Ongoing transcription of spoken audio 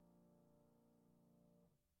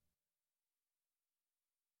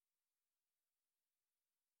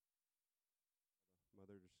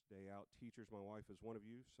day out teachers. My wife is one of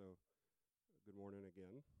you, so good morning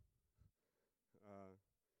again.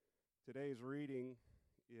 Today's reading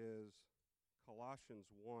is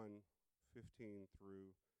Colossians 1:15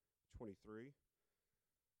 through 23.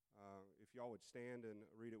 If y'all would stand and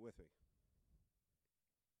read it with me.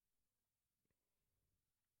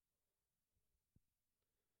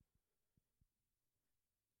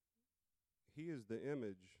 He is the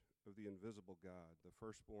image of the invisible God, the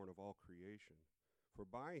firstborn of all creation. For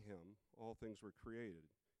by him all things were created,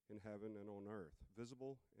 in heaven and on earth,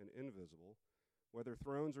 visible and invisible, whether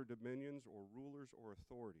thrones or dominions or rulers or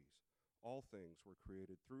authorities. All things were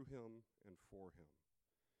created through him and for him.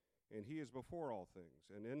 And he is before all things,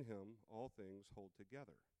 and in him all things hold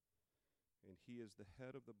together. And he is the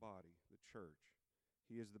head of the body, the church.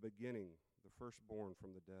 He is the beginning, the firstborn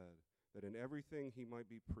from the dead, that in everything he might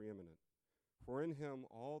be preeminent. For in him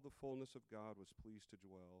all the fullness of God was pleased to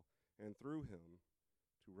dwell, and through him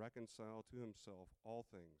to reconcile to himself all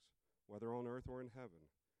things, whether on earth or in heaven,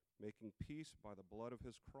 making peace by the blood of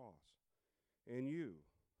his cross. And you,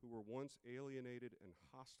 who were once alienated and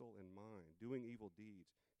hostile in mind, doing evil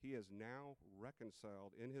deeds, he has now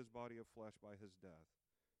reconciled in his body of flesh by his death,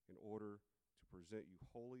 in order to present you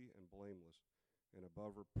holy and blameless and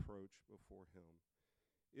above reproach before him.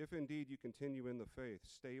 If indeed you continue in the faith,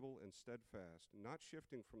 stable and steadfast, not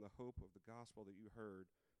shifting from the hope of the gospel that you heard,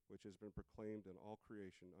 which has been proclaimed in all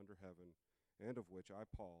creation under heaven, and of which I,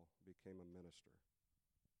 Paul, became a minister.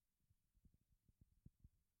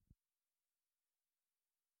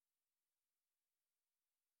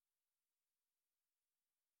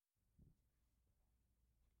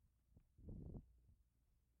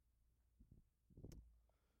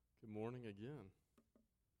 Good morning again.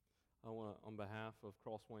 I want to, on behalf of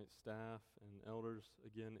Crosspoint staff and elders,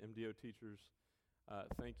 again, MDO teachers,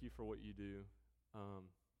 thank you for what you do.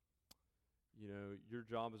 Your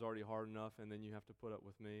job is already hard enough, and then you have to put up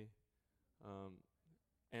with me.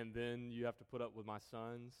 And then you have to put up with my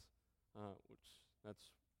sons, which that's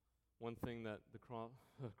one thing that the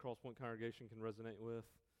Crosspoint congregation can resonate with.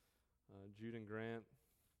 Jude and Grant,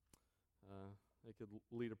 they could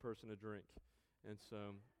lead a person to drink. And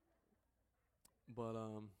so, but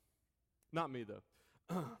not me though.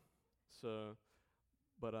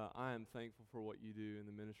 But I am thankful for what you do in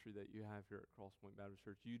the ministry that you have here at Crosspoint Baptist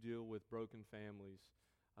Church. You deal with broken families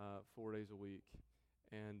 4 days a week.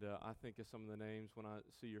 And I think of some of the names, when I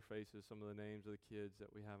see your faces, some of the names of the kids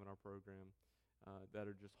that we have in our program that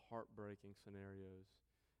are just heartbreaking scenarios.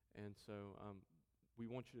 And so we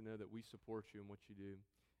want you to know that we support you in what you do.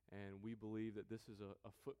 And we believe that this is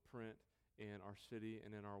a footprint in our city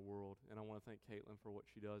and in our world. And I want to thank Caitlin for what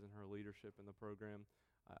she does and her leadership in the program.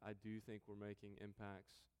 I do think we're making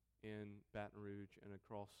impacts in Baton Rouge and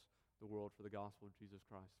across the world for the gospel of Jesus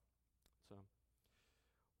Christ. So,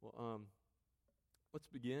 well, let's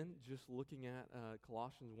begin just looking at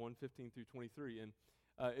Colossians 1:15 through 23. And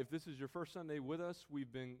if this is your first Sunday with us,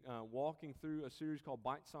 we've been walking through a series called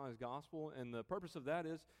Bite-Sized Gospel, and the purpose of that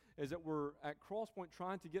is that we're at Crosspoint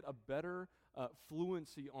trying to get a better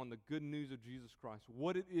fluency on the good news of Jesus Christ,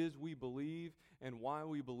 what it is we believe and why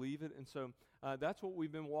we believe it. And so that's what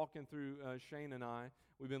we've been walking through, Shane and I.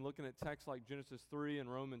 We've been looking at texts like Genesis 3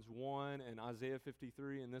 and Romans 1 and Isaiah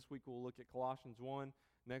 53, and this week we'll look at Colossians 1.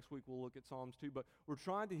 Next week we'll look at Psalms 2, but we're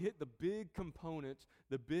trying to hit the big components,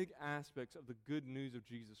 the big aspects of the good news of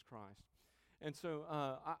Jesus Christ. And so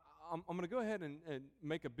I'm going to go ahead and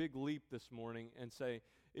make a big leap this morning and say,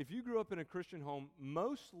 if you grew up in a Christian home,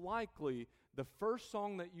 most likely the first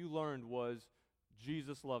song that you learned was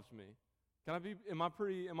Jesus Loves Me. Am I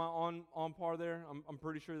on par there? I'm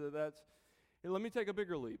pretty sure that's. Hey, let me take a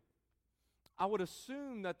bigger leap. I would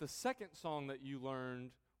assume that the second song that you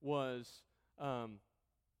learned was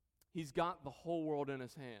He's got the whole world in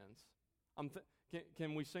his hands.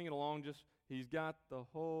 Can we sing it along? Just, He's got the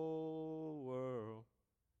whole world.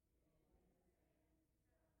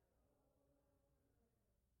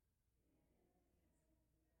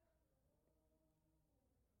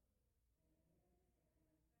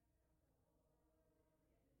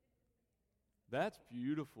 That's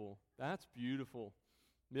beautiful. That's beautiful.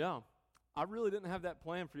 Yeah. I really didn't have that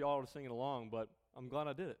plan for y'all to sing it along, but I'm glad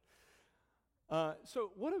I did it.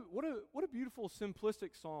 So what a beautiful,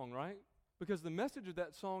 simplistic song, right? Because the message of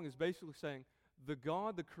that song is basically saying, the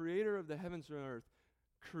God, the creator of the heavens and earth,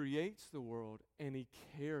 creates the world, and he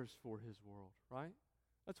cares for his world, right?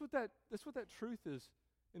 That's what that truth is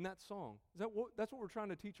in that song. That's what we're trying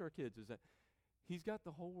to teach our kids, is that he's got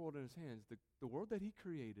the whole world in his hands. The world that he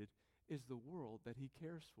created is the world that he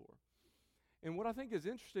cares for. And what I think is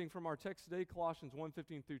interesting from our text today, Colossians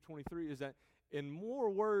 1:15 through 23, is that in more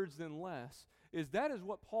words than less, that is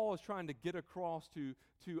what Paul is trying to get across to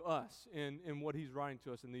us in what he's writing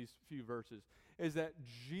to us in these few verses, is that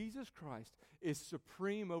Jesus Christ is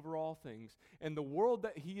supreme over all things, and the world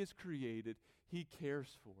that he has created, he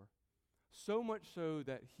cares for. So much so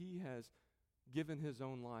that he has given his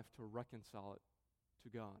own life to reconcile it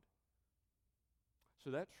to God.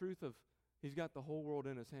 So that truth of he's got the whole world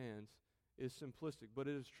in his hands is simplistic, but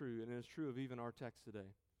it is true, and it is true of even our text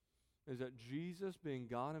today, is that Jesus, being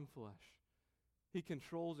God in flesh, he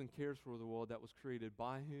controls and cares for the world that was created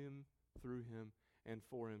by him, through him, and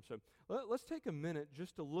for him. So let's take a minute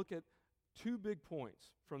just to look at two big points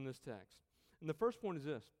from this text. And the first point is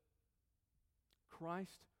this: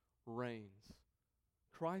 Christ reigns.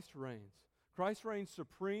 Christ reigns. Christ reigns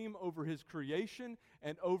supreme over his creation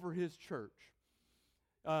and over his church.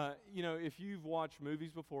 If you've watched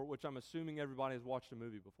movies before, which I'm assuming everybody has watched a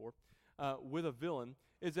movie before, with a villain,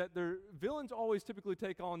 is that their villains always typically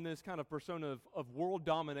take on this kind of persona of world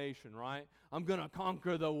domination, right? I'm going to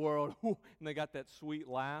conquer the world. And they got that sweet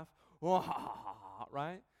laugh,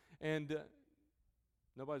 right? And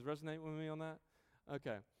nobody's resonating with me on that?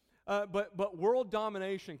 Okay. But world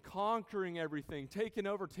domination, conquering everything, taking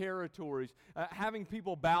over territories, having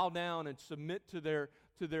people bow down and submit to their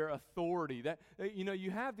authority. That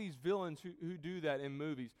you have these villains who do that in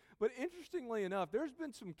movies. But interestingly enough, there's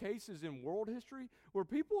been some cases in world history where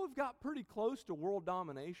people have got pretty close to world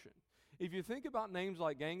domination. If you think about names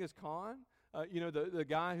like Genghis Khan, the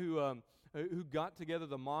guy who got together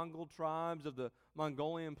the Mongol tribes of the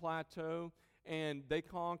Mongolian plateau, and they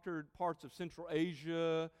conquered parts of Central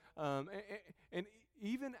Asia, and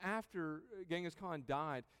even after Genghis Khan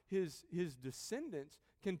died, his descendants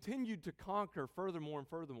continued to conquer furthermore and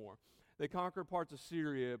furthermore. They conquered parts of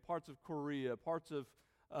Syria, parts of Korea, parts of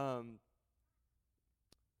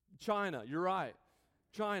China. You're right.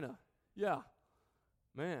 China. Yeah.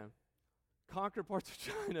 Man. Conquered parts of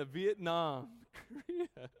China, Vietnam,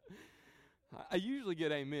 Korea. I usually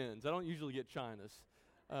get amens. I don't usually get Chinas.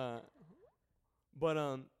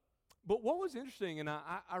 But what was interesting, and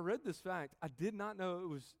I read this fact, I did not know it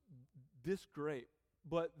was this great,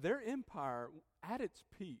 but their empire, at its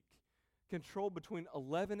peak, controlled between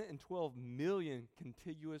 11 and 12 million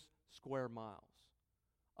contiguous square miles.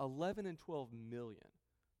 11 and 12 million.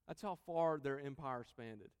 That's how far their empire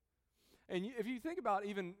spanned. And if you think about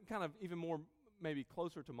even more maybe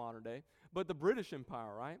closer to modern day, but the British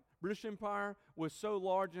Empire, right? British Empire was so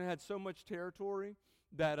large and had so much territory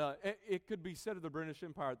that it could be said of the British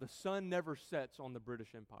Empire, the sun never sets on the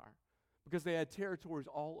British Empire, because they had territories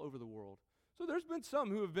all over the world. So there's been some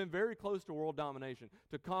who have been very close to world domination,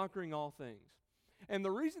 to conquering all things. And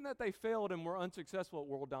the reason that they failed and were unsuccessful at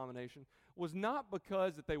world domination was not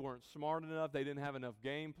because that they weren't smart enough, they didn't have enough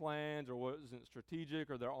game plans, or wasn't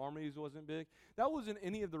strategic, or their armies wasn't big. That wasn't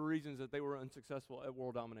any of the reasons that they were unsuccessful at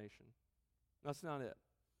world domination. That's not it.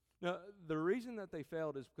 Now, the reason that they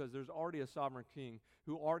failed is because there's already a sovereign king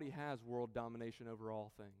who already has world domination over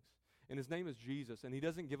all things. And his name is Jesus, and he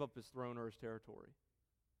doesn't give up his throne or his territory.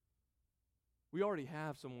 We already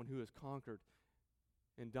have someone who has conquered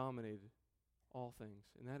and dominated all things,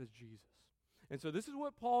 and that is Jesus. And so this is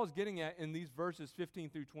what Paul is getting at in these verses 15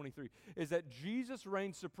 through 23, is that Jesus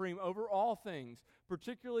reigns supreme over all things,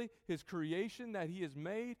 particularly his creation that he has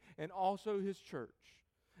made, and also his church.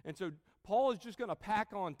 And so Paul is just going to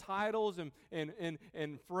pack on titles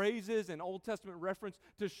and phrases and Old Testament reference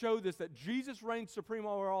to show this, that Jesus reigns supreme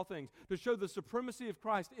over all things, to show the supremacy of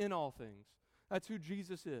Christ in all things. That's who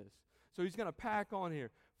Jesus is. So he's going to pack on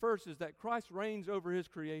here. First is that Christ reigns over his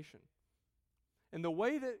creation. And the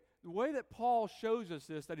way that Paul shows us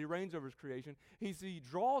this, that he reigns over his creation, he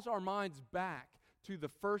draws our minds back to the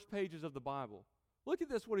first pages of the Bible. Look at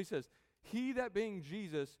this, what he says. He, that being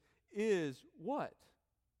Jesus, is what?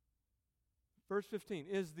 Verse 15,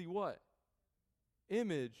 is the what?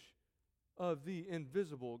 Image of the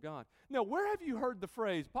invisible God. Now, where have you heard the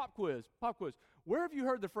phrase, pop quiz, where have you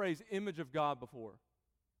heard the phrase image of God before?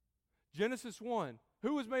 Genesis 1.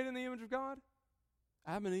 Who was made in the image of God?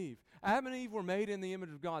 Adam and Eve. Adam and Eve were made in the image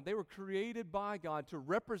of God. They were created by God to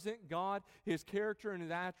represent God, his character, and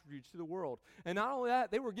his attributes to the world. And not only that,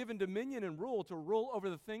 they were given dominion and rule to rule over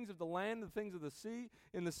the things of the land, the things of the sea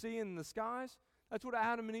and in the skies. That's what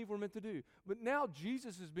Adam and Eve were meant to do. But now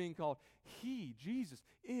Jesus is being called, he, Jesus,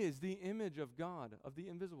 is the image of God, of the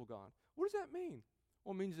invisible God. What does that mean?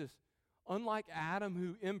 Well, it means this. Unlike Adam,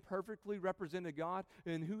 who imperfectly represented God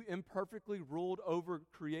and who imperfectly ruled over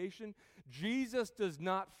creation, Jesus does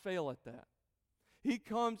not fail at that. He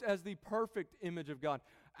comes as the perfect image of God,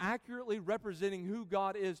 accurately representing who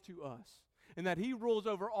God is to us. and that he rules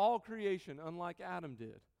over all creation, unlike Adam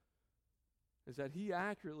did, is that he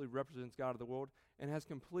accurately represents God of the world and has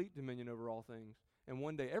complete dominion over all things. And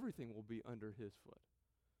one day everything will be under his foot.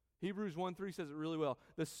 Hebrews 1:3 says it really well.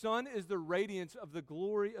 The Son is the radiance of the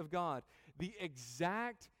glory of God, the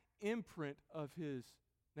exact imprint of his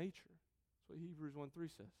nature. That's what Hebrews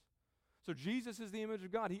 1:3 says. So Jesus is the image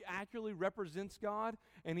of God. He accurately represents God,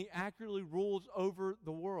 and he accurately rules over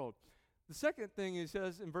the world. The second thing he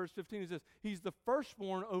says in verse 15, he says, he's the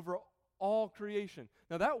firstborn over all creation.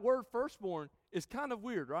 Now that word firstborn is kind of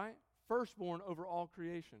weird, right? Firstborn over all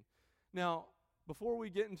creation. Now, before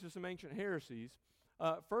we get into some ancient heresies,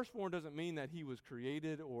 firstborn doesn't mean that he was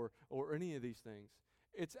created or any of these things.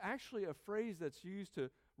 It's actually a phrase that's used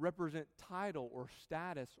to represent title or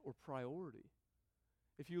status or priority.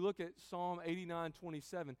 If you look at Psalm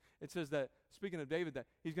 89:27, it says that, speaking of David, that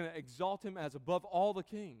he's going to exalt him as above all the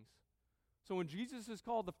kings. So when Jesus is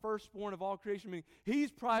called the firstborn of all creation, meaning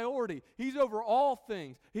he's priority. He's over all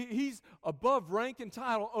things. He's above rank and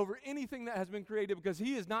title over anything that has been created because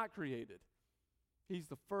he is not created. He's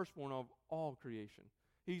the firstborn of all creation.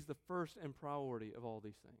 He's the first and priority of all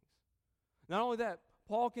these things. Not only that,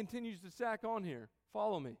 Paul continues to stack on here.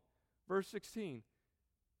 Follow me. Verse 16.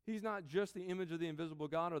 He's not just the image of the invisible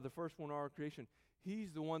God or the firstborn of our creation.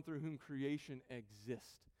 He's the one through whom creation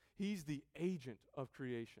exists. He's the agent of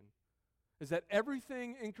creation. Is that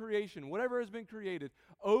everything in creation, whatever has been created,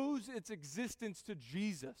 owes its existence to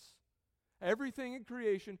Jesus. Everything in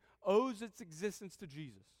creation owes its existence to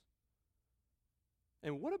Jesus.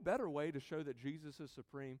 And what a better way to show that Jesus is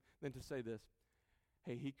supreme than to say this: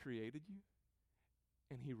 hey, he created you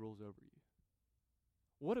and he rules over you.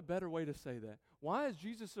 What a better way to say that. Why is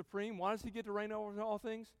Jesus supreme? Why does he get to reign over all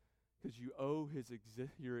things? Because you owe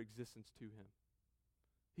your existence to him.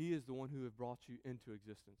 He is the one who has brought you into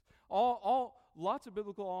existence. Lots of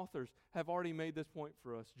biblical authors have already made this point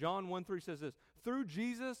for us. John 1:3 says this: through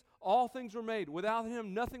Jesus, all things were made. Without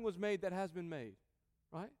him, nothing was made that has been made.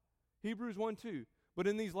 Right? Hebrews 1:2. But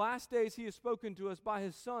in these last days, he has spoken to us by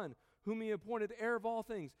his Son, whom he appointed heir of all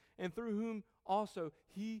things, and through whom also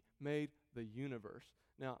he made the universe.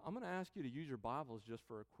 Now, I'm going to ask you to use your Bibles just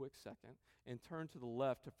for a quick second and turn to the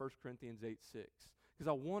left to 1 Corinthians 8:6, because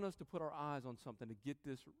I want us to put our eyes on something to get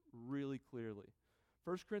this really clearly.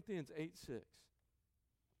 1 Corinthians 8:6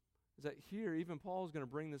 is that here, even Paul is going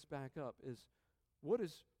to bring this back up, is what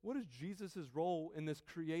is Jesus' role in this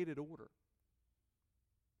created order?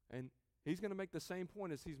 And he's going to make the same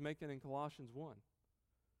point as he's making in Colossians 1.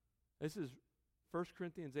 This is 1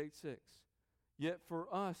 Corinthians 8:6. Yet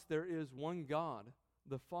for us there is one God,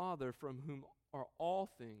 the Father, from whom are all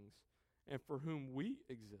things, and for whom we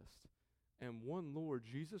exist, and one Lord,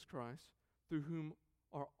 Jesus Christ, through whom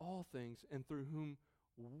are all things, and through whom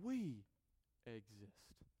we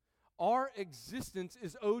exist. Our existence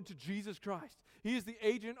is owed to Jesus Christ. He is the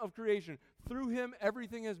agent of creation. Through him,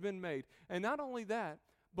 everything has been made. And not only that,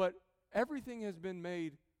 but everything has been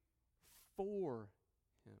made for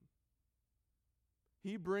him.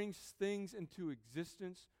 He brings things into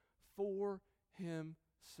existence for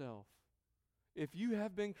himself. If you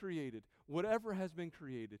have been created, whatever has been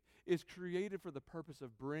created is created for the purpose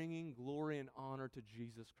of bringing glory and honor to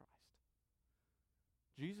Jesus Christ.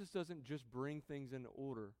 Jesus doesn't just bring things into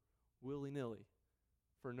order willy-nilly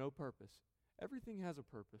for no purpose. Everything has a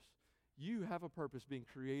purpose. You have a purpose being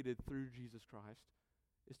created through Jesus Christ,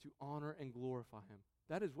 is to honor and glorify him.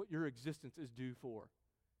 That is what your existence is due for.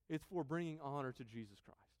 It's for bringing honor to Jesus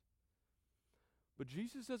Christ. But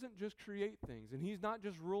Jesus doesn't just create things, and he's not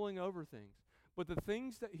just ruling over things, but the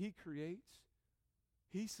things that he creates,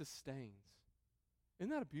 he sustains.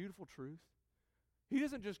 Isn't that a beautiful truth? He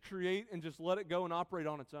doesn't just create and just let it go and operate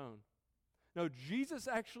on its own. No, Jesus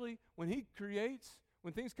actually, when he creates,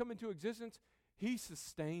 when things come into existence, he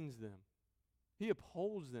sustains them. He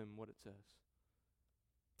upholds them, what it says.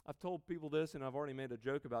 I've told people this, and I've already made a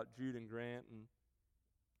joke about Jude and Grant, and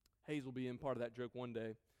Hayes will be in part of that joke one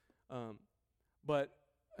day. But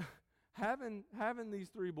having these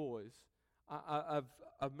three boys,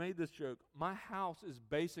 I've made this joke. My house is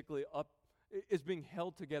basically is being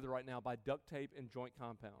held together right now by duct tape and joint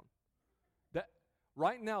compound. That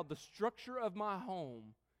right now, the structure of my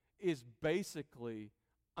home is basically,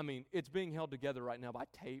 it's being held together right now by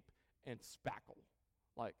tape and spackle.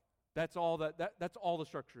 Like that's all that's all the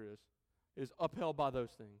structure is upheld by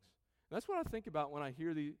those things. And that's what I think about when I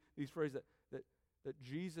hear these phrases that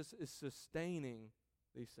Jesus is sustaining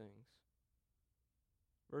these things.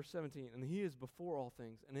 Verse 17, and he is before all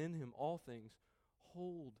things, and in him all things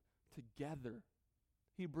hold together.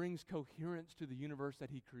 He brings coherence to the universe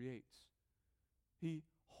that he creates. He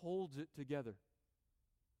holds it together.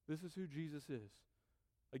 This is who Jesus is.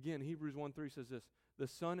 Again, Hebrews 1:3 says this, the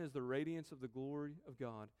Son is the radiance of the glory of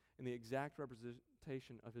God and the exact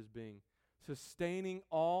representation of his being, sustaining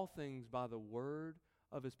all things by the word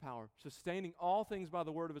of his power. Sustaining all things by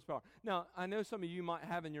the word of his power. Now, I know some of you might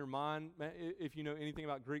have in your mind, if you know anything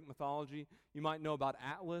about Greek mythology, you might know about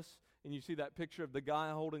Atlas, and you see that picture of the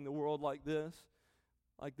guy holding the world like this.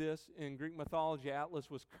 In Greek mythology, Atlas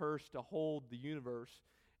was cursed to hold the universe,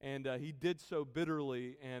 and he did so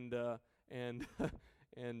bitterly and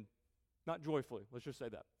and not joyfully. Let's just say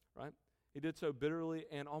that, right? He did so bitterly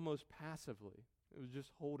and almost passively. It was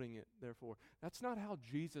just holding it, therefore. That's not how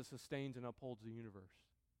Jesus sustains and upholds the universe.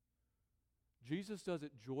 Jesus does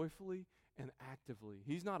it joyfully and actively.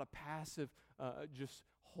 He's not a passive just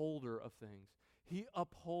holder of things. He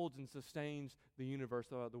upholds and sustains the universe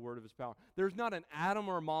by the word of his power. There's not an atom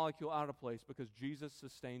or a molecule out of place because Jesus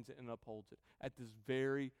sustains it and upholds it at this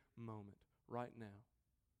very moment, right now.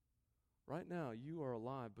 Right now, you are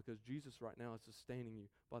alive because Jesus right now is sustaining you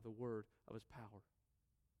by the word of his power.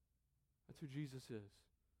 That's who Jesus is.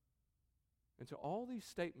 And so all these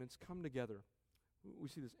statements come together. We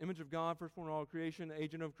see this image of God, firstborn of all creation,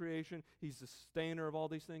 agent of creation. He's the sustainer of all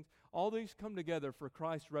these things. All these come together for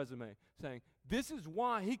Christ's resume, saying, this is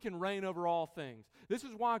why he can reign over all things. This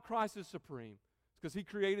is why Christ is supreme. It's because he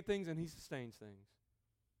created things and he sustains things.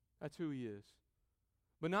 That's who he is.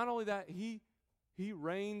 But not only that, he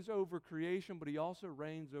reigns over creation, but he also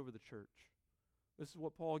reigns over the church. This is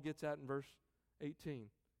what Paul gets at in verse 18.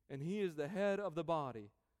 And he is the head of the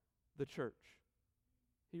body, the church.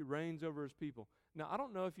 He reigns over his people. Now, I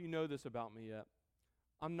don't know if you know this about me yet.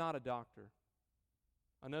 I'm not a doctor.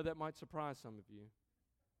 I know that might surprise some of you.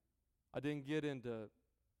 I didn't get into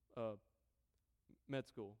med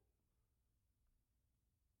school.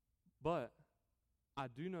 But I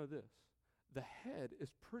do know this. The head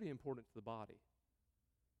is pretty important to the body.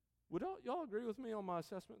 Would y'all agree with me on my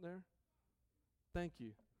assessment there? Thank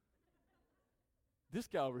you. This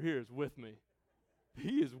guy over here is with me.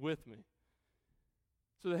 He is with me.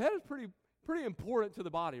 So the head is pretty important to the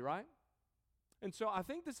body, right? And so I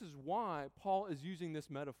think this is why Paul is using this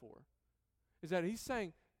metaphor. Is that he's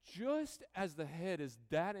saying, just as the head is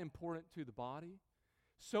that important to the body,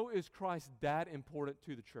 so is Christ that important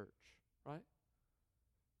to the church, right?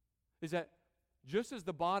 Is that just as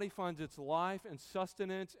the body finds its life and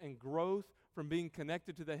sustenance and growth from being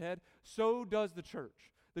connected to the head, so does the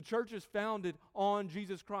church. The church is founded on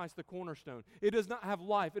Jesus Christ, the cornerstone. It does not have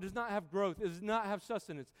life. It does not have growth. It does not have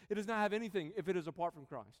sustenance. It does not have anything if it is apart from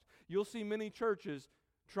Christ. You'll see many churches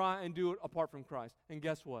try and do it apart from Christ. And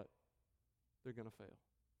guess what? They're going to fail.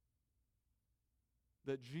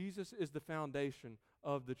 That Jesus is the foundation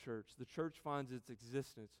of the church. The church finds its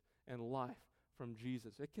existence and life from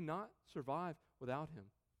Jesus. It cannot survive without him.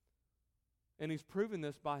 And he's proven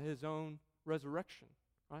this by his own resurrection.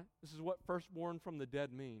 Right? This is what firstborn from the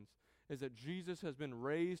dead means, is that Jesus has been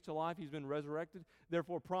raised to life. He's been resurrected,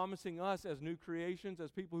 therefore promising us as new creations,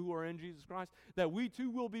 as people who are in Jesus Christ, that we too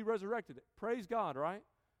will be resurrected. Praise God, right?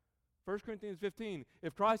 1 Corinthians 15,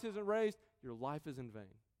 if Christ isn't raised, your life is in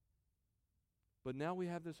vain. But now we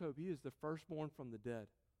have this hope. He is the firstborn from the dead.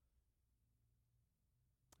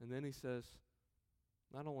 And then he says,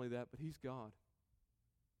 not only that, but he's God.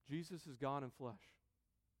 Jesus is God in flesh.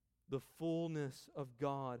 The fullness of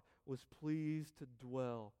God was pleased to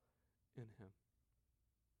dwell in him.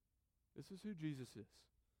 This is who Jesus is.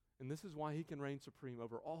 And this is why he can reign supreme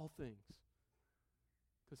over all things.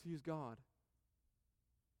 Because he is God.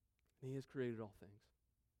 And he has created all things.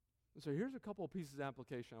 And so here's a couple of pieces of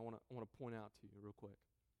application I want to point out to you real quick.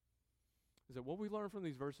 Is that what we learn from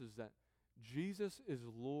these verses is that Jesus is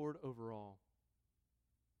Lord over all.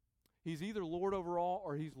 He's either Lord over all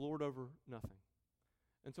or he's Lord over nothing.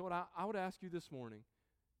 And so what I would ask you this morning,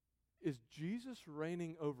 is Jesus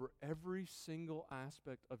reigning over every single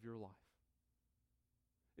aspect of your life?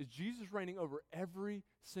 Is Jesus reigning over every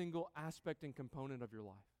single aspect and component of your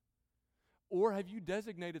life? Or have you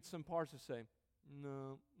designated some parts to say,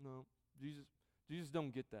 no, Jesus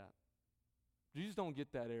don't get that. Jesus don't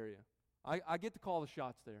get that area. I get to call the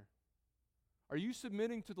shots there. Are you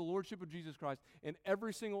submitting to the lordship of Jesus Christ in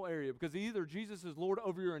every single area? Because either Jesus is Lord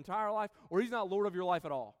over your entire life or he's not Lord of your life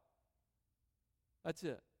at all. That's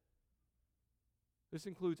it. This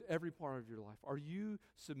includes every part of your life. Are you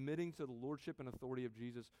submitting to the lordship and authority of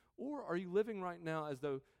Jesus? Or are you living right now as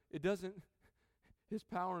though it doesn't, his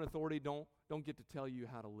power and authority don't get to tell you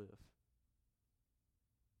how to live?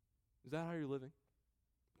 Is that how you're living?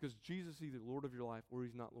 Because Jesus is either Lord of your life or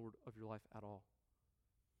he's not Lord of your life at all.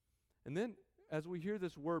 And then, as we hear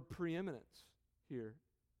this word preeminence here,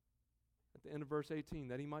 at the end of verse 18,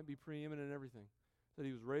 that he might be preeminent in everything. that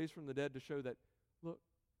he was raised from the dead to show that, look,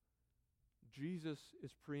 Jesus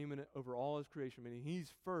is preeminent over all his creation, meaning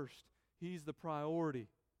he's first. He's the priority.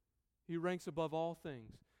 He ranks above all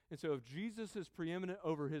things. And so if Jesus is preeminent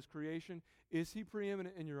over his creation, is he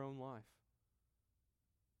preeminent in your own life?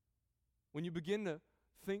 When you begin to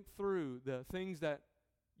think through the things that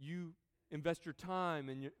you invest your time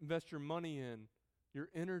and you invest your money in, your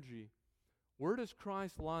energy, where does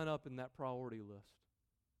Christ line up in that priority list?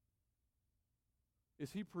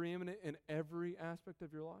 Is he preeminent in every aspect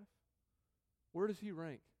of your life? Where does he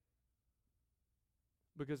rank?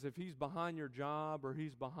 Because if he's behind your job or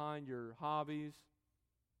he's behind your hobbies,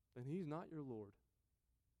 then he's not your Lord.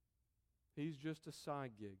 He's just a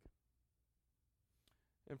side gig.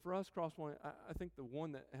 And for us, Crosspoint, I think the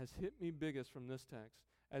one that has hit me biggest from this text,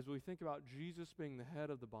 as we think about Jesus being the head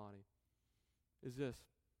of the body, is this.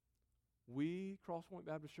 We, Crosspoint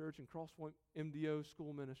Baptist Church and Crosspoint MDO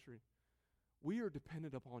School Ministry, we are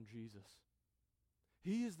dependent upon Jesus.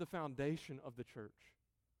 He is the foundation of the church.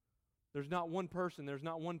 There's not one person, there's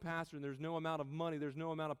not one pastor, and there's no amount of money, there's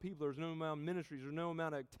no amount of people, there's no amount of ministries, there's no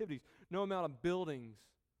amount of activities, no amount of buildings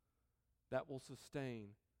that will sustain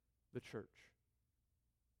the church.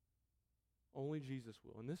 Only Jesus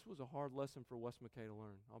will. And this was a hard lesson for Wes McKay to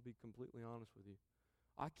learn. I'll be completely honest with you.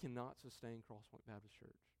 I cannot sustain Crosspoint Baptist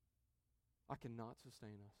Church. I cannot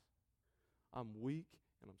sustain us. I'm weak,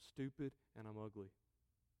 and I'm stupid, and I'm ugly.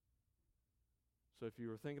 So if you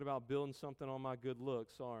were thinking about building something on my good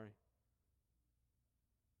looks, sorry.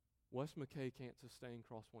 Wes McKay can't sustain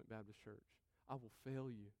Crosspoint Baptist Church. I will fail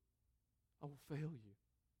you. I will fail you.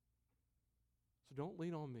 So don't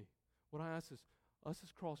lean on me. What I ask is, us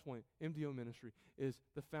as Crosspoint MDO Ministry, is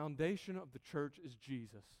the foundation of the church is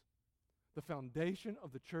Jesus. The foundation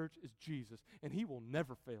of the church is Jesus, and he will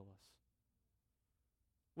never fail us.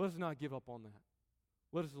 Let us not give up on that.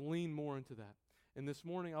 Let us lean more into that. And this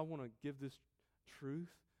morning, I want to give this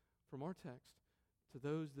truth from our text to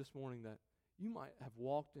those this morning that you might have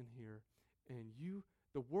walked in here and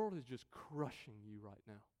the world is just crushing you right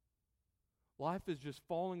now. Life is just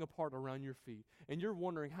falling apart around your feet. And you're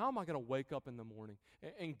wondering, how am I going to wake up in the morning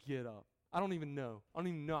and get up? I don't even know. I don't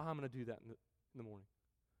even know how I'm going to do that in the morning.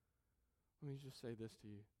 Let me just say this to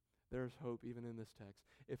you. There's hope even in this text.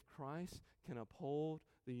 If Christ can uphold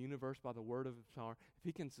the universe by the word of his power, if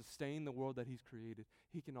he can sustain the world that he's created,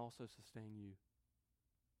 he can also sustain you.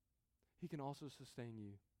 He can also sustain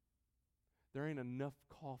you. There ain't enough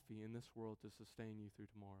coffee in this world to sustain you through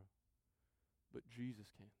tomorrow, but Jesus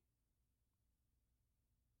can.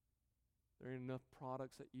 There ain't enough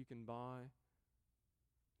products that you can buy,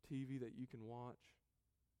 TV that you can watch,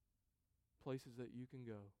 places that you can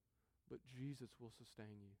go, but Jesus will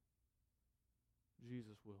sustain you.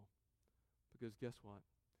 Jesus will. Because guess what?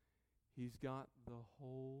 He's got the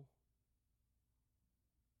whole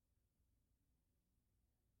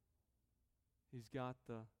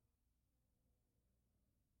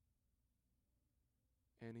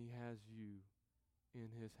and he has you in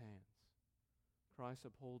his hands. Christ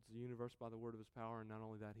upholds the universe by the word of his power, and not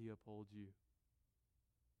only that, he upholds you.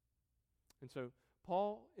 And so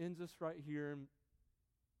Paul ends us right here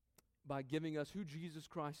by giving us who Jesus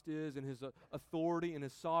Christ is and his authority and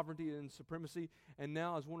his sovereignty and supremacy. And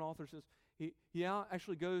now, as one author says, he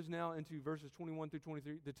actually goes now into verses 21 through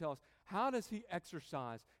 23 to tell us, how does he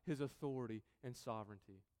exercise his authority and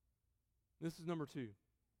sovereignty? This is number 2.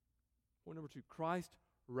 Point number 2, Christ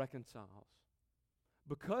reconciles.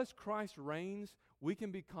 Because Christ reigns, we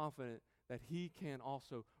can be confident that he can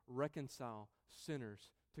also reconcile sinners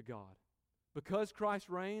to God. Because Christ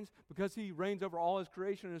reigns, because he reigns over all his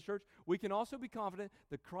creation in his church, we can also be confident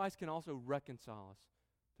that Christ can also reconcile us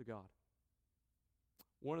to God.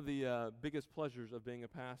 One of the biggest pleasures of being a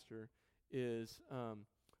pastor is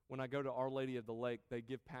when I go to Our Lady of the Lake, they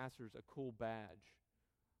give pastors a cool badge,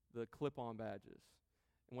 the clip-on badges.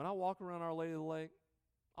 And when I walk around Our Lady of the Lake,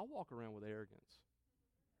 I walk around with arrogance.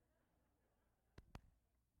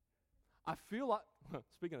 I feel like,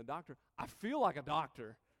 speaking of doctor, I feel like a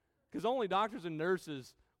doctor. Because only doctors and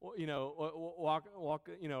nurses, walk,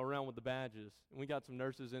 around with the badges. And we got some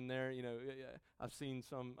nurses in there. I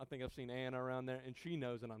think I've seen Anna around there, and she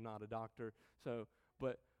knows that I'm not a doctor. So,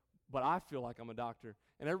 but I feel like I'm a doctor,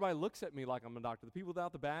 and everybody looks at me like I'm a doctor. The people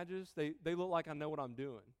without the badges, they look like I know what I'm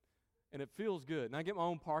doing, and it feels good. And I get my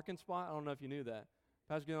own parking spot. I don't know if you knew that.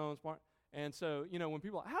 Pastor get my own spot, and so when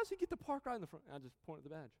people are like, how does he get to park right in the front? I just point at the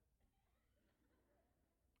badge,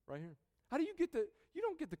 right here. How do you get to, you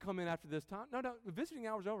don't get to come in after this time. No, the visiting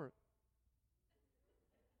hour's over.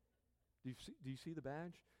 Do you see the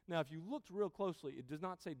badge? Now, if you looked real closely, it does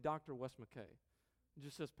not say Dr. Wes McKay. It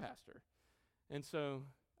just says pastor. And so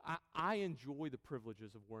I enjoy the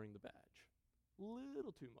privileges of wearing the badge.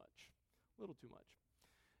 Little too much. Little too much.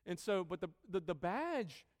 And so, but the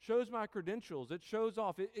badge shows my credentials. It shows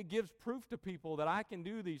off. It gives proof to people that I can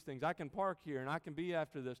do these things. I can park here and I can be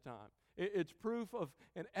after this time. It's proof of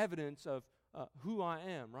and evidence of who I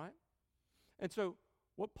am, right? And so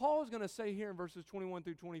what Paul is going to say here in verses 21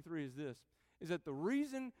 through 23 is this, is that the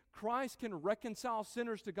reason Christ can reconcile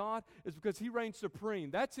sinners to God is because he reigns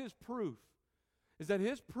supreme. That's his proof. Is that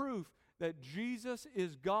his proof that Jesus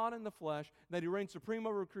is God in the flesh, and that he reigns supreme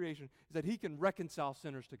over creation, is that he can reconcile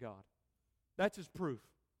sinners to God. That's his proof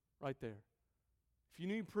right there. If you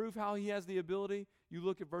need proof how he has the ability, you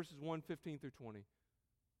look at verses 1, 15 through 20.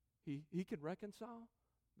 He can reconcile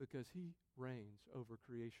because he reigns over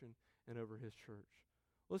creation and over his church.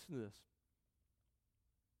 Listen to this.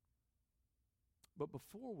 But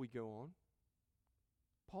before we go on,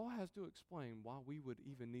 Paul has to explain why we would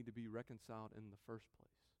even need to be reconciled in the first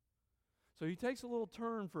place. So he takes a little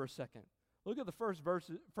turn for a second. Look at the first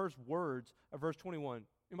words of verse 21.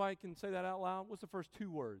 Anybody can say that out loud? What's the first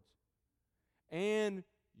two words? And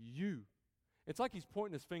you. It's like he's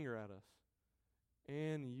pointing his finger at us.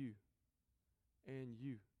 And you. And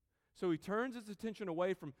you. So he turns his attention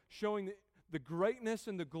away from showing the greatness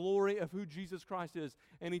and the glory of who Jesus Christ is,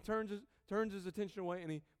 and he turns his attention away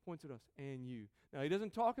and he points at us, and you. Now, he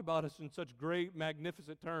doesn't talk about us in such great,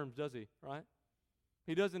 magnificent terms, does he? Right?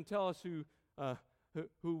 He doesn't tell us who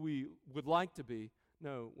we would like to be.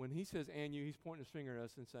 No, when he says, and you, he's pointing his finger at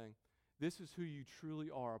us and saying, this is who you truly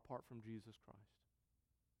are apart from Jesus Christ.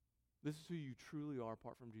 This is who you truly are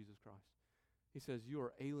apart from Jesus Christ. He says, you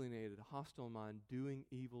are alienated, hostile in mind, doing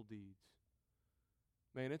evil deeds.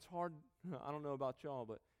 Man, it's hard. I don't know about y'all,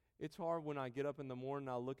 but it's hard when I get up in the morning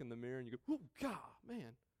and I look in the mirror and you go, oh, God,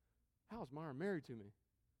 man, how is Myra married to me?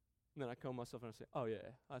 And then I comb myself and I say, oh, yeah,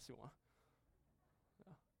 I see why.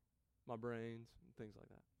 Yeah. My brains and things like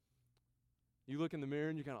that. You look in the mirror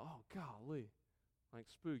and you kind of, oh, golly, like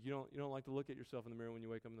spook. You don't like to look at yourself in the mirror when you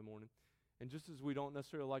wake up in the morning. And just as we don't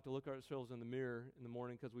necessarily like to look at ourselves in the mirror in the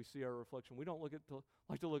morning because we see our reflection, we don't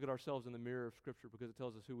like to look at ourselves in the mirror of Scripture because it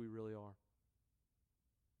tells us who we really are.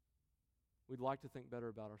 We'd like to think better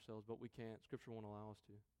about ourselves, but we can't. Scripture won't allow us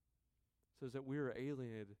to. It says that we are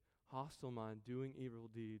alienated, hostile mind, doing evil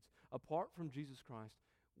deeds. Apart from Jesus Christ,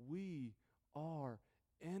 we are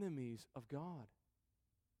enemies of God.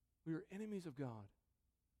 We are enemies of God.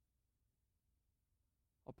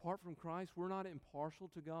 Apart from Christ, we're not impartial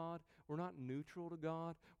to God. We're not neutral to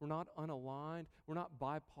God. We're not unaligned. We're not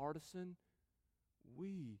bipartisan.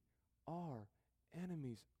 We are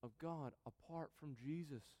enemies of God apart from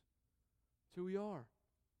Jesus. That's who we are.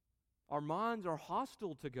 Our minds are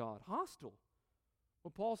hostile to God. Hostile.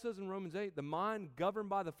 What Paul says in Romans 8, the mind governed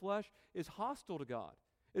by the flesh is hostile to God.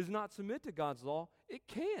 It does not submit to God's law. It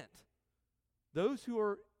can't. Those who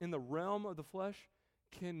are in the realm of the flesh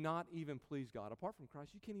cannot even please God. Apart from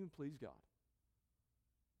Christ, you can't even please God.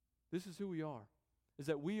 This is who we are, is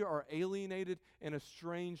that we are alienated and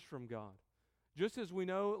estranged from God. Just as we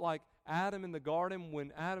know, like Adam in the garden,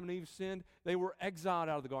 when Adam and Eve sinned, they were exiled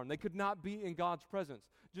out of the garden. They could not be in God's presence.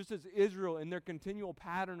 Just as Israel, in their continual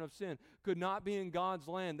pattern of sin, could not be in God's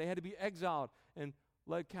land. They had to be exiled and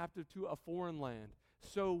led captive to a foreign land.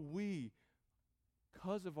 So we,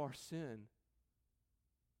 because of our sin,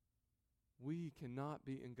 we cannot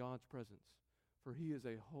be in God's presence, for He is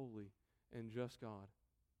a holy and just God.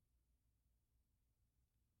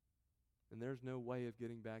 And there's no way of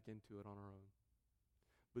getting back into it on our own.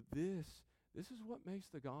 But this is what makes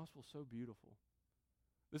the gospel so beautiful.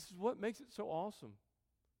 This is what makes it so awesome.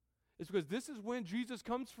 It's because this is when Jesus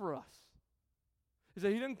comes for us. Is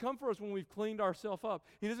that He doesn't come for us when we've cleaned ourselves up.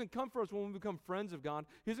 He doesn't come for us when we become friends of God.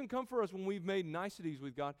 He doesn't come for us when we've made niceties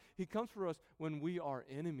with God. He comes for us when we are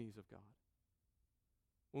enemies of God,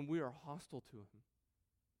 when we are hostile to Him.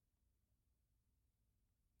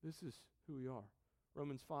 This is who we are.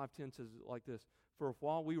 Romans 5:10 says it like this, for if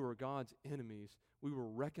while we were God's enemies, we were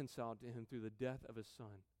reconciled to Him through the death of His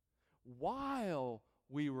Son. While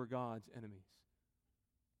we were God's enemies.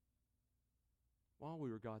 While we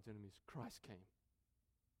were God's enemies, Christ came.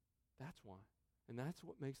 That's why. And that's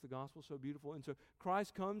what makes the gospel so beautiful. And so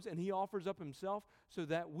Christ comes and He offers up Himself so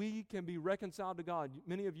that we can be reconciled to God.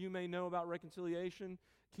 Many of you may know about reconciliation.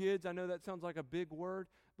 Kids, I know that sounds like a big word,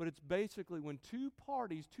 but it's basically when two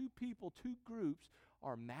parties, two people, two groups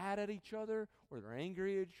are mad at each other or they're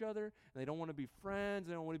angry at each other and they don't want to be friends,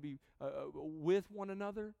 they don't want to be with one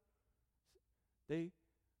another. They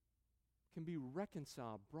can be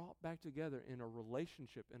reconciled, brought back together in a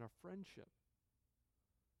relationship, in a friendship.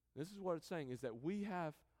 This is what it's saying, is that we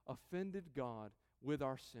have offended God with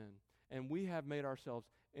our sin, and we have made ourselves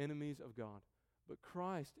enemies of God. But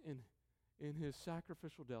Christ, in his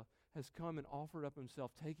sacrificial death, has come and offered up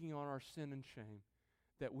himself, taking on our sin and shame,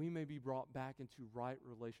 that we may be brought back into right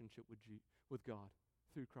relationship with God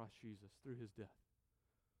through Christ Jesus, through his death.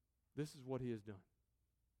 This is what he has done.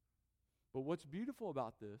 But what's beautiful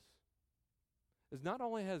about this is not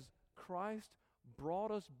only has Christ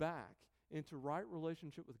brought us back into right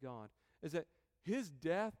relationship with God, is that his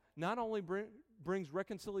death not only brings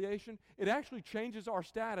reconciliation, it actually changes our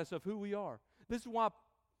status of who we are. This is why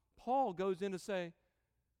Paul goes in to say,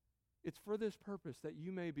 it's for this purpose that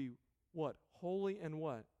you may be what? Holy and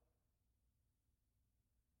what?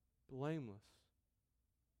 Blameless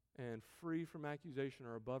and free from accusation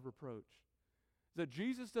or above reproach. That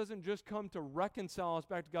Jesus doesn't just come to reconcile us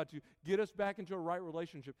back to God, to get us back into a right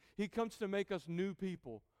relationship. He comes to make us new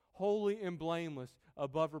people, holy and blameless,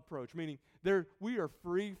 above reproach, meaning we are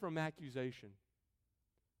free from accusation.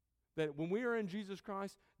 That when we are in Jesus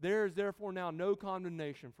Christ, there is therefore now no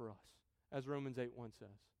condemnation for us, as Romans 8:1 says.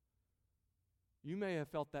 You may have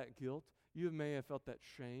felt that guilt. You may have felt that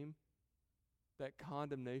shame, that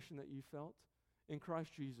condemnation that you felt. In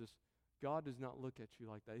Christ Jesus, God does not look at you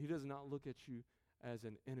like that. He does not look at you as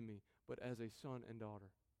an enemy, but as a son and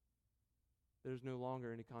daughter. There's no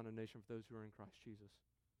longer any condemnation for those who are in Christ Jesus.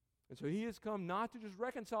 And so he has come not to just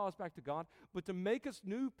reconcile us back to God, but to make us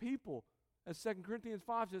new people. As 2 Corinthians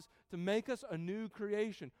 5 says, to make us a new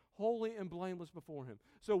creation, holy and blameless before him.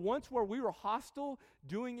 So once where we were hostile,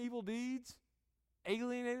 doing evil deeds,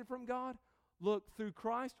 alienated from God, look, through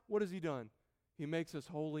Christ, what has he done? He makes us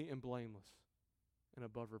holy and blameless and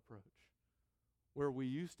above reproach. Where we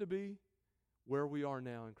used to be, where we are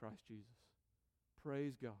now in Christ Jesus.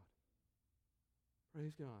 Praise God.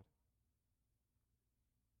 Praise God.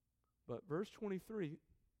 But verse 23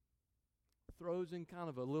 throws in kind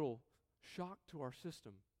of a little shock to our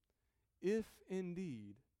system. If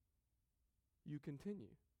indeed you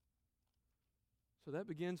continue. So that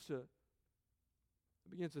begins to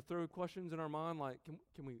throw questions in our mind like,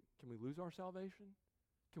 can we lose our salvation?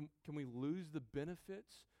 Can we lose the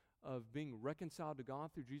benefits of being reconciled to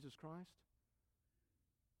God through Jesus Christ?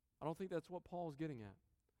 I don't think that's what Paul's getting at.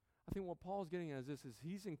 I think what Paul's getting at is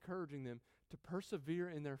he's encouraging them to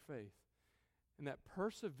persevere in their faith. And that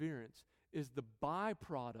perseverance is the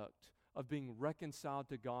byproduct of being reconciled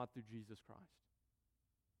to God through Jesus Christ.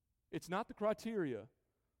 It's not the criteria.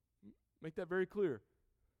 Make that very clear.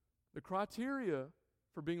 The criteria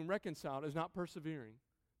for being reconciled is not persevering.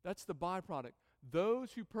 That's the byproduct.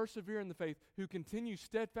 Those who persevere in the faith, who continue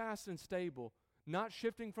steadfast and stable, not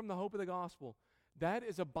shifting from the hope of the gospel, that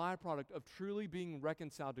is a byproduct of truly being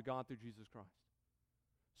reconciled to God through Jesus Christ.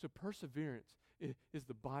 So perseverance is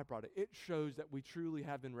the byproduct. It shows that we truly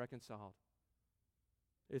have been reconciled.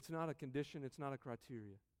 It's not a condition, it's not a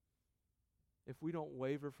criteria. If we don't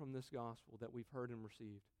waver from this gospel that we've heard and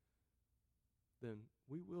received, then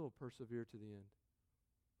we will persevere to the end.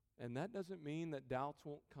 And that doesn't mean that doubts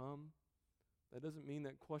won't come. That doesn't mean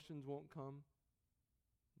that questions won't come.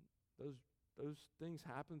 Those things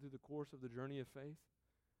happen through the course of the journey of faith.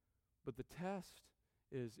 But the test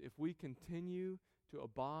is if we continue to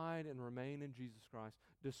abide and remain in Jesus Christ,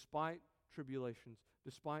 despite tribulations,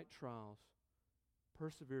 despite trials,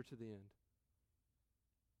 persevere to the end.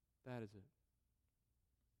 That is it.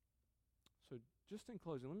 So just in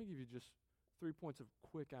closing, let me give you just 3 points of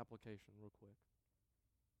quick application real quick.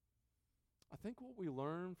 I think what we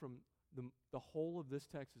learn from the whole of this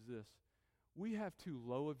text is this. We have too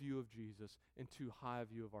low a view of Jesus and too high a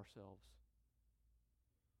view of ourselves.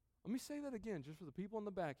 Let me say that again, just for the people in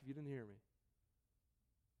the back, if you didn't hear me.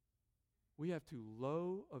 We have too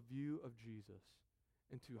low a view of Jesus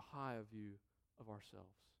and too high a view of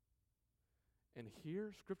ourselves. And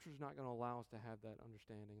here, Scripture is not going to allow us to have that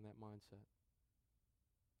understanding and that mindset.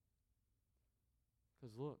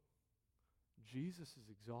 Because look, Jesus is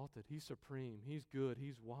exalted. He's supreme. He's good.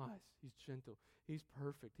 He's wise. He's gentle. He's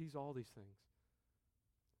perfect. He's all these things.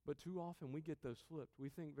 But too often we get those flipped. We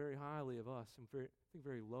think very highly of us and think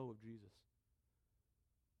very low of Jesus.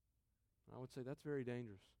 And I would say that's very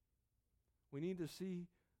dangerous. We need to see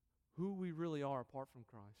who we really are apart from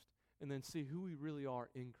Christ and then see who we really are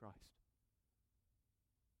in Christ.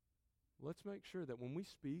 Let's make sure that when we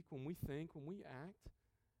speak, when we think, when we act,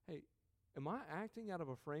 hey, am I acting out of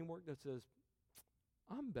a framework that says,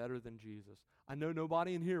 I'm better than Jesus? I know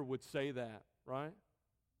nobody in here would say that, right?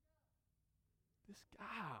 This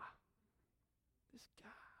guy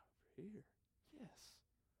over here, yes.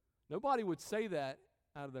 Nobody would say that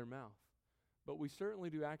out of their mouth, but we certainly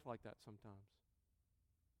do act like that sometimes.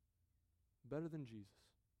 Better than Jesus.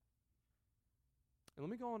 And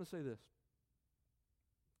let me go on to say this.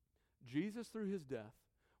 Jesus, through his death,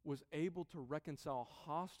 was able to reconcile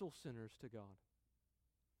hostile sinners to God.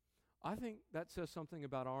 I think that says something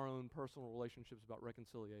about our own personal relationships about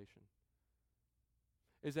reconciliation.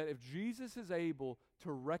 Is that if Jesus is able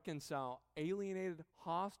to reconcile alienated,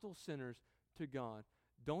 hostile sinners to God,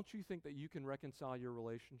 don't you think that you can reconcile your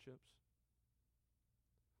relationships?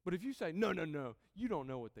 But if you say, no, you don't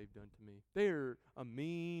know what they've done to me. They're a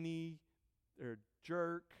meanie, they're a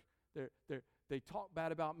jerk, they talk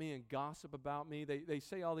bad about me and gossip about me, they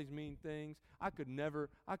say all these mean things, I could never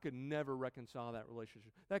reconcile that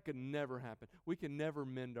relationship. That could never happen. We can never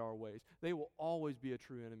mend our ways. They will always be a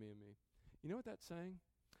true enemy of me. You know what that's saying?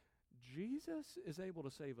 Jesus is able to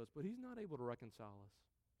save us, but He's not able to reconcile us.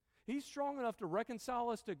 He's strong enough to reconcile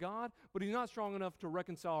us to God, but He's not strong enough to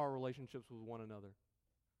reconcile our relationships with one another.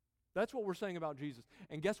 That's what we're saying about Jesus.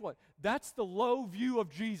 And guess what? That's the low view of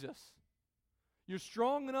Jesus. You're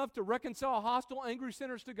strong enough to reconcile hostile, angry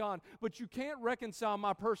sinners to God, but you can't reconcile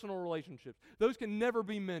my personal relationships. Those can never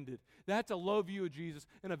be mended. That's a low view of Jesus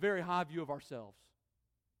and a very high view of ourselves.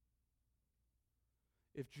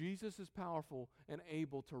 If Jesus is powerful and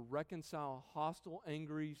able to reconcile hostile,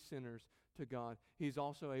 angry sinners to God, He's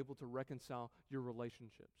also able to reconcile your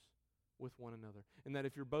relationships with one another. And that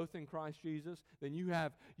if you're both in Christ Jesus, then you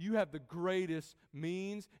have the greatest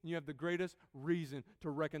means and you have the greatest reason to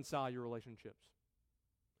reconcile your relationships.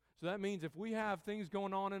 So that means if we have things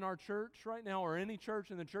going on in our church right now, or any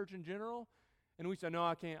church, in the church in general, and we say, no,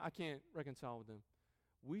 I can't reconcile with them,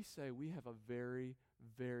 we say we have a very,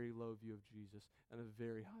 very low view of Jesus and a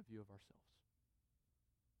very high view of ourselves.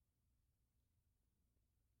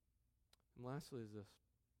 And lastly is this,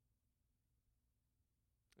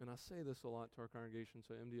 and I say this a lot to our congregation,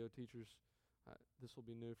 so MDO teachers, this will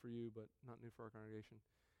be new for you, but not new for our congregation,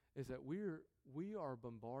 is that we are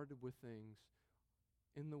bombarded with things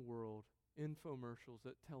in the world, infomercials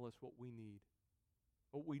that tell us what we need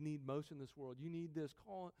most in this world. You need this,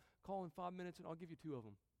 call in 5 minutes and I'll give you 2 of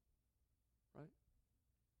them, right?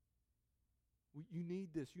 You need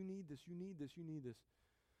this, you need this, you need this, you need this.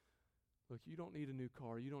 Look, you don't need a new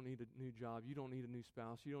car, you don't need a new job, you don't need a new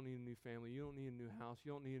spouse, you don't need a new family, you don't need a new house,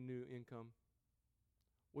 you don't need a new income.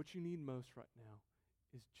 What you need most right now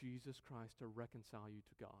is Jesus Christ to reconcile you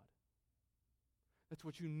to God. That's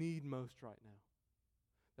what you need most right now.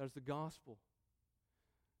 That's the gospel.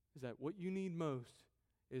 Is that what you need most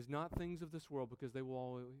is not things of this world, because they will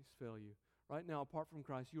always fail you. Right now, apart from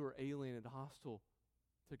Christ, you are alienated, hostile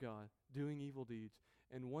to God, doing evil deeds.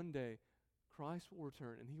 And one day, Christ will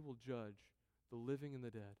return and He will judge the living and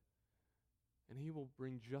the dead. And He will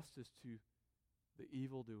bring justice to the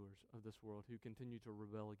evildoers of this world who continue to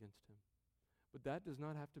rebel against Him. But that does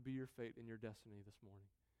not have to be your fate and your destiny this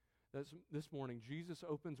morning. This morning, Jesus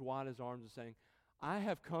opens wide His arms and saying, I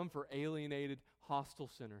have come for alienated, hostile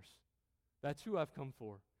sinners. That's who I've come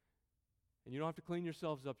for. And you don't have to clean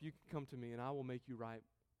yourselves up. You can come to me and I will make you right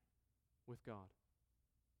with God.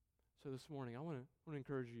 So this morning, I want to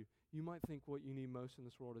encourage you. You might think what you need most in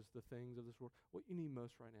this world is the things of this world. What you need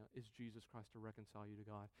most right now is Jesus Christ to reconcile you to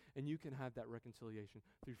God. And you can have that reconciliation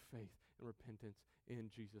through faith and repentance in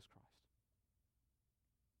Jesus Christ.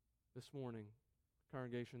 This morning,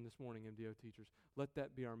 congregation, this morning, MDO teachers, let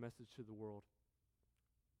that be our message to the world.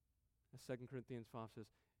 As 2 Corinthians 5 says,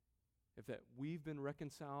 if that we've been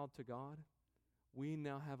reconciled to God, we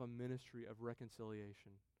now have a ministry of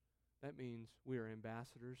reconciliation. That means we are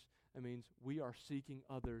ambassadors. That means we are seeking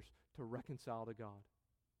others to reconcile to God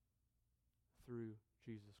through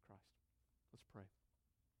Jesus Christ. Let's pray.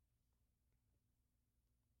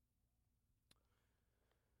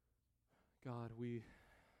 God, we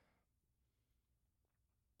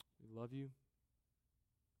love you.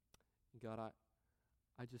 God,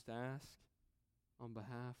 I just ask on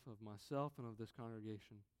behalf of myself and of this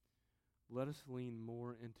congregation, let us lean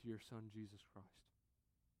more into your Son, Jesus Christ.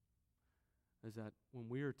 Is that when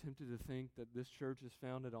we are tempted to think that this church is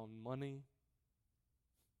founded on money,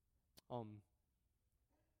 on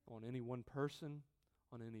any one person,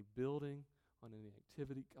 on any building, on any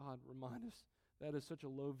activity, God, remind us that is such a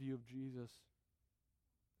low view of Jesus.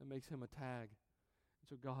 That makes Him a tag. And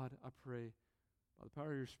so God, I pray, by the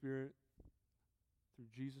power of your Spirit, through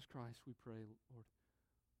Jesus Christ, we pray, Lord.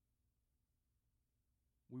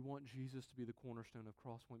 We want Jesus to be the cornerstone of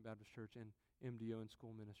Crosspoint Baptist Church and MDO and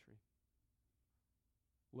school ministry.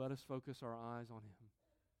 Let us focus our eyes on Him.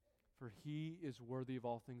 For He is worthy of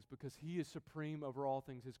all things, because He is supreme over all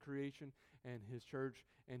things, His creation and His church,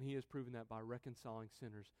 and He has proven that by reconciling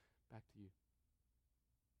sinners back to you.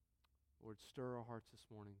 Lord, stir our hearts this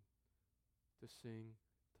morning to sing,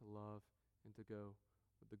 to love, and to go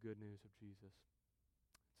with the good news of Jesus.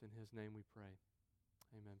 It's in His name we pray.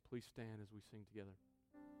 Amen. Please stand as we sing together.